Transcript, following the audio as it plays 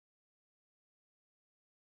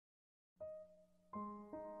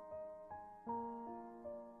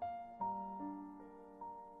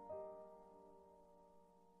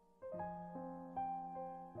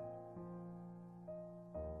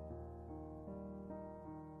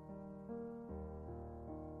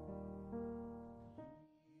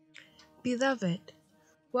Beloved,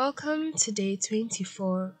 welcome to day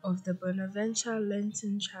 24 of the Bonaventure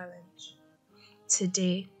Lenten challenge.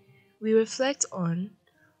 Today, we reflect on,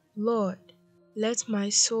 Lord, let my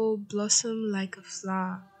soul blossom like a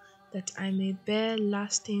flower, that I may bear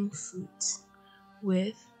lasting fruit,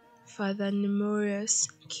 with Father Nemorius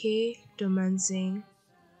K. Domanzing.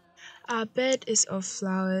 Our bed is of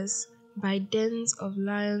flowers, by dens of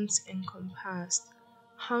lions encompassed,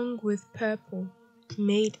 hung with purple,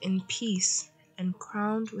 made in peace, and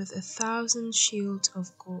crowned with 1,000 shields of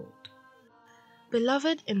gold.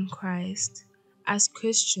 Beloved in Christ, as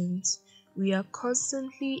Christians, we are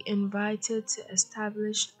constantly invited to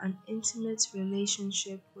establish an intimate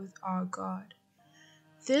relationship with our God.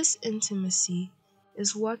 This intimacy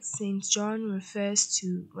is what St. John refers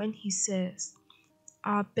to when he says,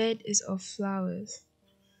 "Our bed is of flowers."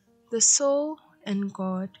 The soul and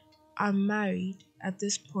God are married at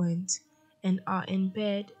this point and are in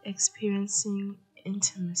bed experiencing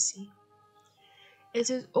intimacy. It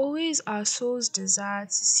is always our soul's desire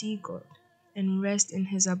to see God and rest in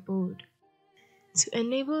His abode. To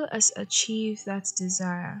enable us achieve that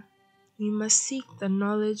desire, we must seek the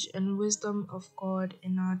knowledge and wisdom of God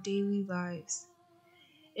in our daily lives.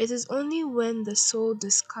 It is only when the soul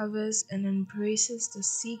discovers and embraces the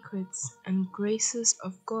secrets and graces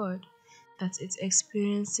of God that it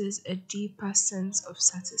experiences a deeper sense of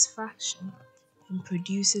satisfaction and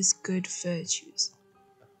produces good virtues.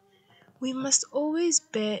 We must always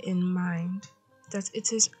bear in mind that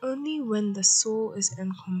it is only when the soul is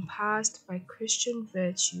encompassed by Christian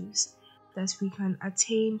virtues that we can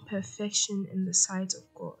attain perfection in the sight of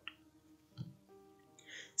God.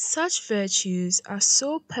 Such virtues are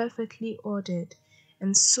so perfectly ordered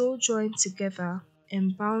and so joined together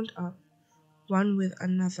and bound up one with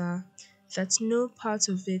another that no part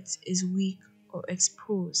of it is weak or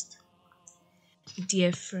exposed.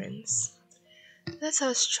 Dear friends, let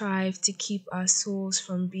us strive to keep our souls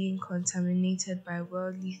from being contaminated by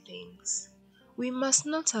worldly things. We must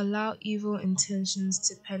not allow evil intentions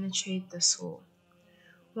to penetrate the soul.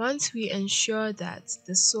 Once we ensure that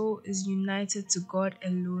the soul is united to God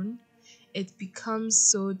alone, it becomes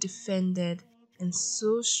so defended and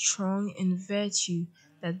so strong in virtue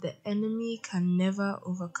that the enemy can never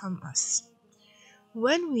overcome us.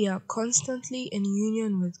 When we are constantly in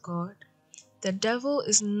union with God, the devil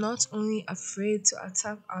is not only afraid to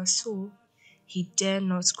attack our soul, he dare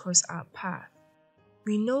not cross our path.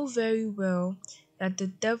 We know very well that the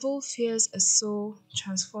devil fears a soul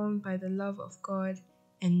transformed by the love of God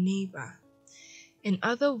and neighbor. In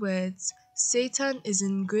other words, Satan is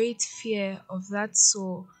in great fear of that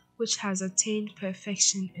soul which has attained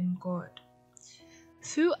perfection in God.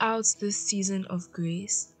 Throughout this season of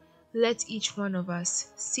grace, let each one of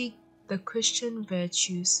us seek the Christian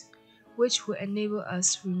virtues which will enable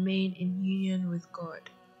us remain in union with God.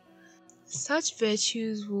 Such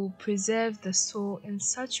virtues will preserve the soul in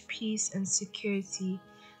such peace and security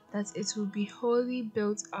that it will be wholly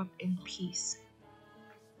built up in peace.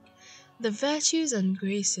 The virtues and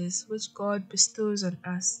graces which God bestows on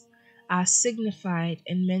us are signified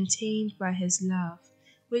and maintained by His love,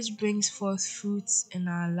 which brings forth fruits in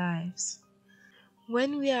our lives.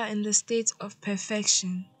 When we are in the state of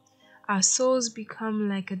perfection, our souls become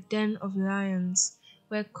like a den of lions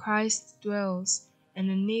where Christ dwells and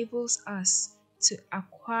enables us to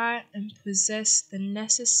acquire and possess the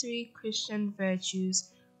necessary Christian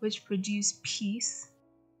virtues which produce peace,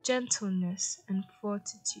 gentleness, and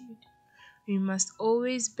fortitude. We must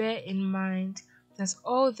always bear in mind that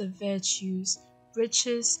all the virtues,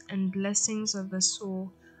 riches, and blessings of the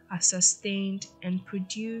soul are sustained and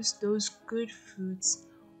produce those good fruits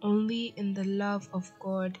only in the love of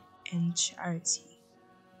God and charity.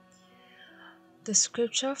 The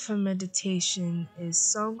scripture for meditation is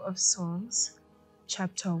Song of Songs,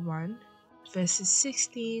 chapter 1, verses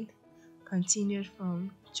 16, continued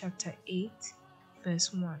from chapter 8,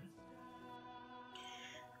 verse 1.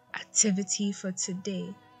 Activity for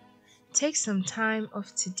today. Take some time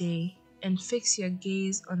off today and fix your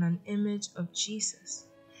gaze on an image of Jesus,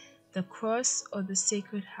 the cross or the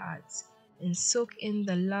Sacred Heart, and soak in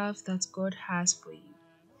the love that God has for you.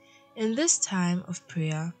 In this time of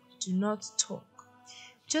prayer, do not talk.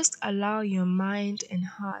 Just allow your mind and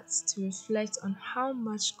heart to reflect on how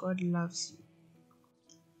much God loves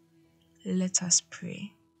you. Let us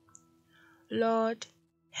pray. Lord,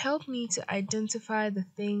 Help me to identify the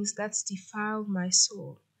things that defile my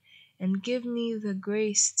soul and give me the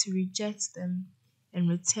grace to reject them and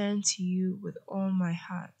return to you with all my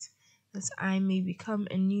heart, that I may become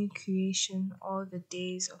a new creation all the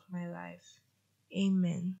days of my life.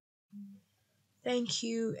 Amen. Thank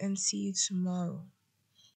you and see you tomorrow.